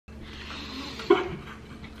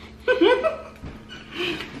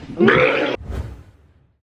Today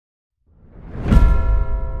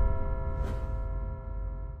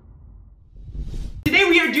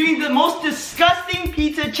we are doing the most disgusting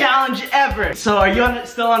pizza challenge ever. So are you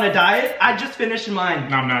still on a diet? I just finished mine.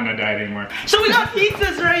 No, I'm not on a diet anymore. So we got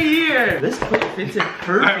pizzas right here. This cook fits it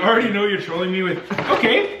perfect. I already know you're trolling me with,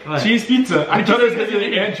 okay, what? Cheese pizza. I thought it was gonna be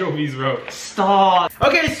the anchovies, bro. Stop.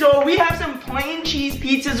 Okay, so we have some plain cheese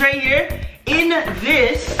pizzas right here. In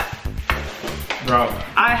this, bro,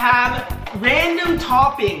 I have random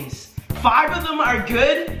toppings. 5 of them are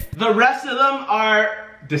good. The rest of them are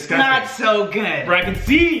disgusting. Not so good. Bro, I can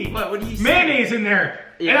see what do you see? Mayonnaise in there.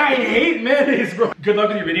 Yeah. And I hate mayonnaise, bro. Good luck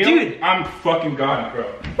with your video. Dude. I'm fucking gone,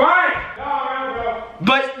 bro. Bye! No, bro.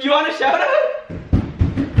 But you want a shout out?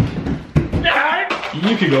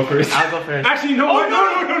 You can go first. I'll go first. Actually, no,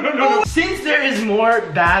 no. Since there is more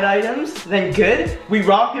bad items than good, we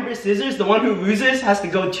rock, paper, scissors. The one who loses has to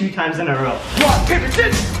go 2 times in a row. Rock, paper,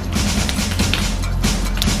 scissors!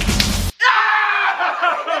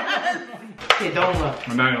 Okay, don't look.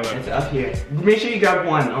 I'm not gonna look. It's up here. Make sure you grab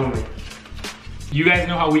one only. You guys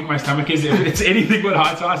know how weak my stomach is. If it's anything but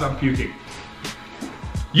hot sauce, I'm puking.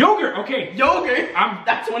 Yogurt, okay. Yogurt?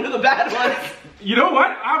 That's one of the bad ones. You know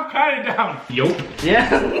what? I'm kind of down. Yogurt. Yeah,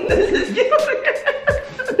 this is yogurt.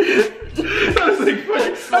 That was like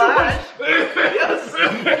fucking slash.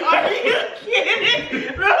 Are you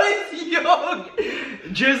kidding? Bro, it's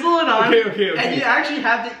yogurt. Drizzle it on. Okay. And you actually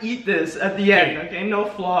have to eat this at the end, okay? No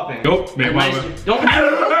flopping. Nope, man. Don't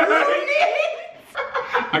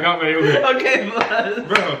I got my yogurt. Okay,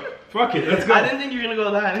 bro, fuck it, let's go. I didn't think you were gonna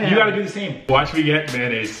go that hand. You gotta do the same. Watch me get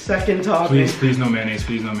mayonnaise. Second topping. Please no mayonnaise,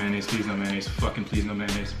 please no mayonnaise, please no mayonnaise. Fucking please no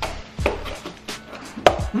mayonnaise.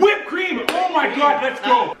 Whipped cream! Oh my god, let's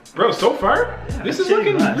go! Bro, so far, this is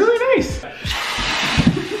looking really nice.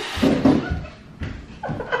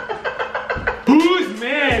 Whose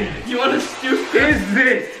man? You want to stoop? Is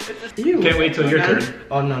this? Ew. Can't wait till your turn.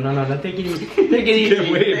 Oh no, take it easy. Take it easy.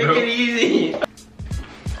 Can't wait, bro. Take it easy.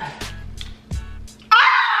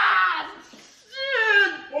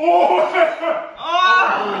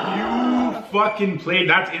 You fucking played.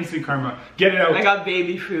 That's instant karma. Get it out. I got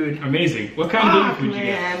baby food. Amazing. What kind of baby food you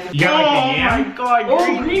get? You got like a yam? Oh my god.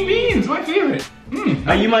 Oh, green beans. My favorite.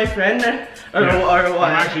 Are you my friend? Or what? I'm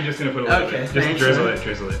actually just gonna put a little bit. Just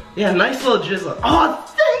drizzle it. Yeah, nice little drizzle. Oh,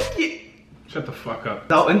 thank you. Shut the fuck up.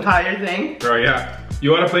 The entire thing? Bro, yeah.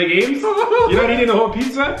 You wanna play games? You're not eating the whole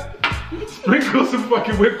pizza? Sprinkle some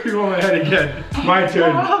fucking whipped cream on my head again. My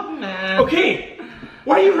turn. Oh, man. Okay.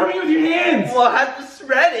 Why are you rubbing with your hands? Well, I have to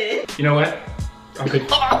spread it. You know what? I'll pick.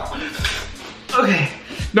 Okay.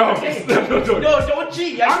 No, no, don't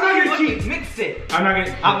cheat. I'm not gonna cheat. Mix it. I'm not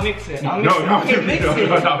gonna. I'll mix it. No, not with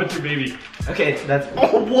your baby. Okay, that's.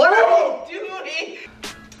 Oh, what are you doing?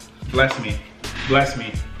 Bless me. Bless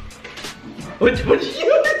me. What did you do?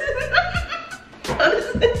 What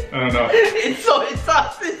is it? I don't know. It's soy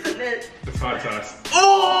sauce, isn't it? It's hot sauce.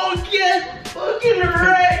 Oh, get fucking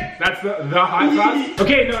right. That's the hot sauce?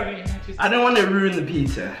 Okay, no. I don't want to ruin the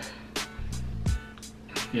pizza.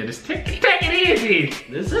 Yeah, just take it easy.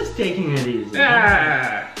 This is taking it easy.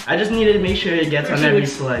 Yeah. I just need to make sure it gets on every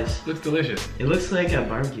slice. Looks delicious. It looks like a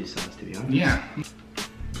barbecue sauce, to be honest. Yeah.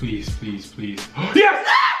 Please. Yes!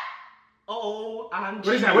 Oh, I'm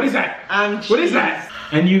What is that? What is that? I'm What is that?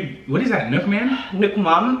 And you, what is that? Nook man? Nook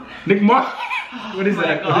mom? Nook mom? What is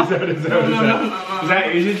that? God. What is that? Is that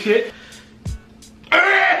Asian shit?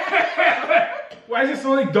 Why does it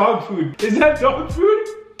smell like dog food? Is that dog food?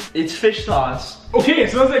 It's fish sauce. Okay,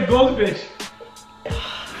 it smells like goldfish.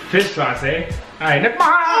 Fish sauce, eh? Alright, Nook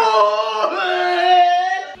mom!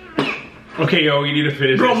 Okay, yo, we need to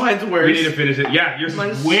finish Bro, this. mine's worse. We need to finish it. Yeah, yours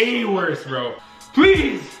is way worse, bro.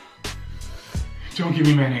 Please! Don't give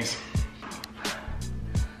me mayonnaise.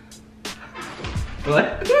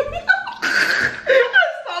 What? That's a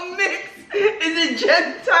mix. It's a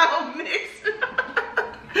Gentile mix.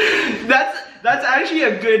 That's actually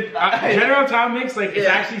a good General Tao mix, like it's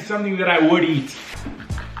actually something that I would eat.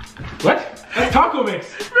 What? That's taco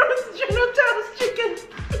mix. Bro, it's General Tao's chicken.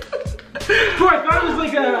 Bro, I thought it was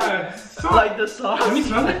like a sauce. Like the sauce. Let me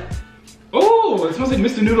smell it. Oh, it smells like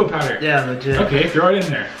Mr. Noodle powder. Yeah, legit. Okay, throw it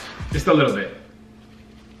in there. Just a little bit.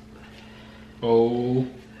 Oh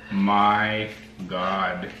my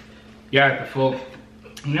god. Yeah, the full.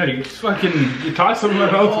 No, you just fucking, you toss some in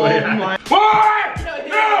my mouth. Oh my. What?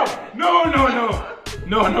 No.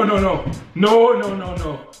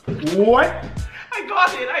 What? I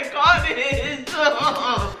got it.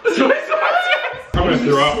 Soy sauce. I'm gonna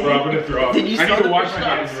throw up, bro. Did you I need to wash my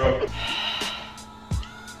hands, bro.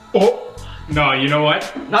 Oh. No, you know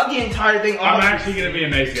what? Not the entire thing. I'm actually gonna be a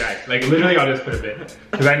nice guy. Like literally, I'll just put a bit.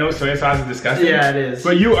 Because I know soy sauce is disgusting. Yeah, it is.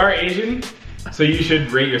 But you are Asian, so you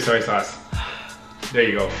should rate your soy sauce. There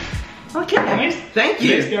you go. Okay, nice. Thank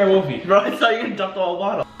you. Nice guy, Wolfie. Bro, I thought you were gonna dump the whole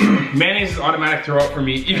bottle. Mayonnaise is automatic throw up for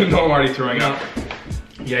me, even though I'm already throwing up.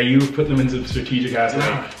 Yeah, you put them in some strategic ass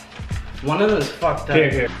way. One of those fucked up.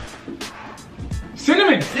 Okay.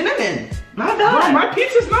 Cinnamon! Cinnamon! Not bad. Bro, my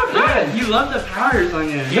pizza's not bad. You love the powders on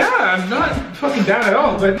you. Yeah, I'm not fucking down at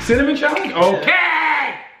all, but cinnamon challenge?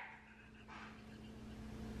 Okay!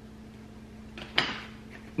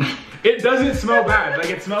 It doesn't smell bad, like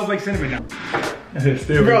it smells like cinnamon now.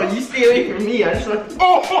 Bro, you stay away from me, I just want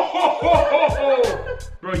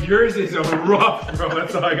Bro, yours is a rough, bro,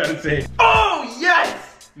 that's all I gotta say. Oh, yes!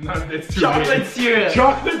 No, it's too chocolate syrup.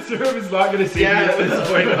 Chocolate syrup is not gonna save me at this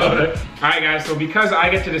point. Alright guys, so because I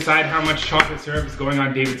get to decide how much chocolate syrup is going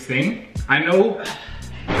on David's thing, I know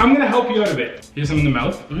I'm gonna help you out a bit. Here's some in the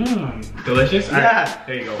mouth. Mmm. Delicious? Yeah. Right,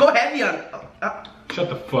 there you go. Go heavy on Shut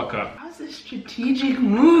the fuck up. How's this strategic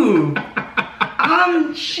move?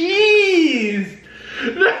 Cheese!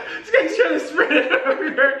 This guy's trying to spread it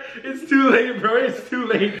everywhere. It's too late, bro, it's too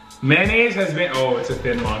late. Mayonnaise has been, oh, it's a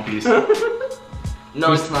thin long piece.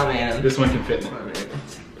 No, it's not, man. This one can fit.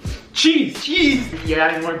 Cheese! Cheese! You're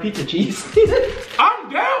adding more pizza cheese. I'm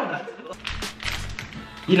down!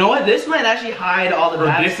 You know what? This might actually hide all the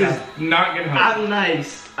bad this stuff. Is not gonna help. I'm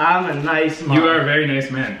nice. I'm a nice man. You are a very nice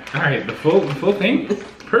man. Alright, the full thing?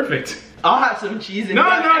 Perfect. I'll have some cheese in No,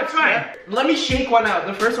 it's fine. Let me shake one out.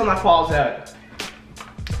 The first one that falls out.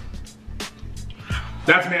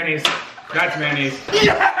 That's mayonnaise. That's mayonnaise.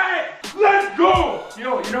 Yeah! Let's go!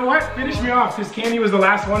 You know what? Finish me off, because candy was the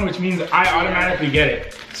last one, which means I automatically get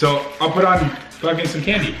it. So I'll put on fucking some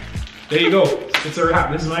candy. There you go. It's a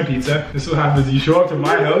wrap. This is my pizza. This is what happens. You show up to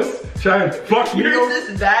my house, try and fuck me. Yours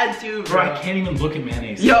is bad too, bro. Bro, I can't even look at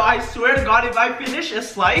mayonnaise. Yo, I swear to God, if I finish a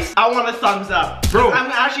slice, I want a thumbs up. Bro, I'm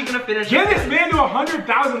actually gonna finish Get this man to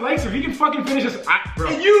 100,000 likes if he can fucking finish this. Bro.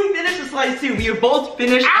 If you finish a slice too, we are both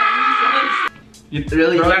finished.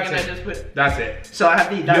 Really? Bro, You're that's gonna it. just put... That's it. So I have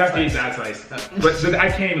to eat that You have slice. to eat that slice. But I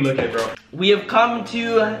can't even look at it, bro. We have come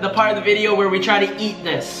to the part of the video where we try to eat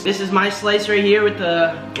this. This is my slice right here with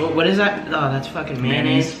the... What is that? Oh, that's fucking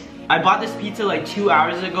mayonnaise. I bought this pizza like 2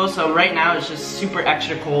 hours ago, so right now it's just super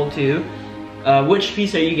extra cold too. Which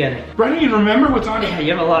piece are you getting? Bro, I don't even remember what's on it. Yeah,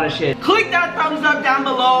 you have a lot of shit. Click that thumbs up down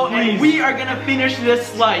below and we are gonna finish this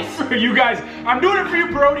slice. For you guys, I'm doing it for you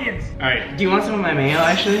Parodians. Alright. Do you want some of my mayo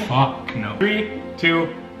actually? Fuck no. 3, 2,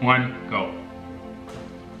 1, go.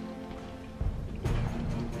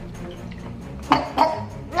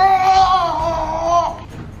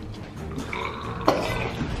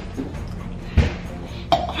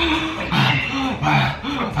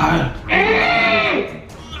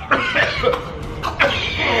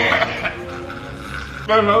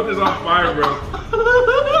 My mouth is on fire, bro.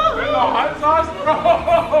 There's a hot sauce, bro.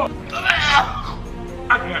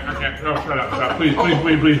 I can't. No, shut up. Please.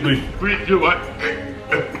 Please, do what?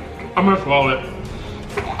 I'm gonna swallow it.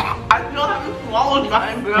 I still haven't swallowed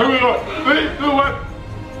mine, bro. Here we go. Please, do what?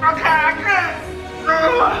 Okay, I can't.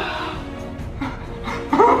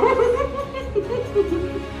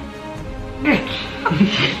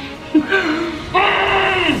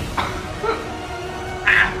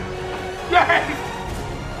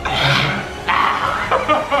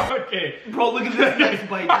 Okay. Bro, look at this next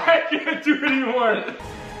bite. I can't do it anymore.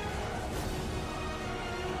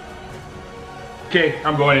 Okay,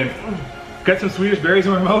 I'm going in. Got some Swedish berries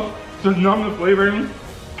in my mouth. Just numb the flavor in me.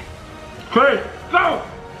 Okay, go!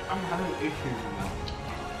 I'm having issues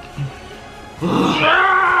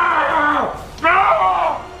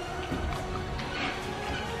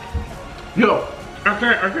Yo, I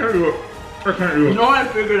can't do it. I can't do You it. know what I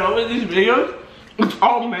figured out with these videos? It's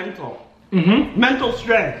all mental. Mm-hmm. Mental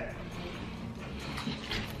strength.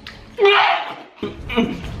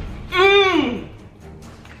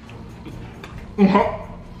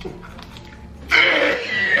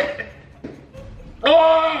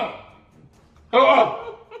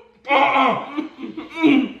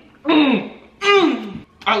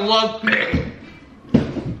 I love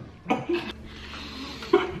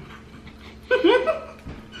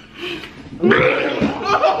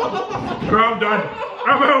Bro, I'm done.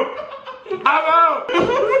 I'm out.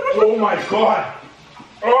 Oh my god.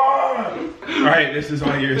 Alright, this is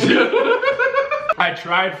all yours. I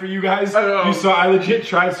tried for you guys. You saw I legit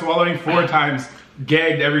tried swallowing 4 times.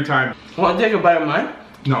 Gagged every time. Want to take a bite of mine?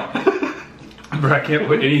 No. Bro, I can't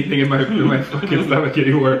put anything in my fucking stomach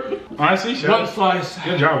anymore. Honestly, One slice.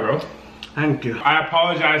 Good job, bro. Thank you. I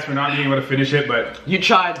apologize for not being able to finish it, but you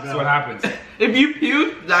tried, bro. that's what happens. If you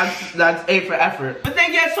puke, that's A for effort. But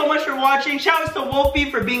thank you guys so much for watching. Shout out to Wolfie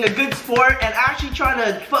for being a good sport and actually trying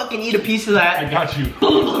to fucking eat a piece of that. I got you.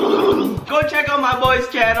 Go check out my boy's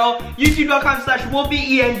channel,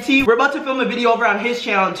 youtube.com/WolfieENT. We're about to film a video over on his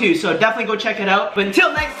channel too, so definitely go check it out. But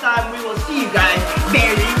until next time, we will see you guys.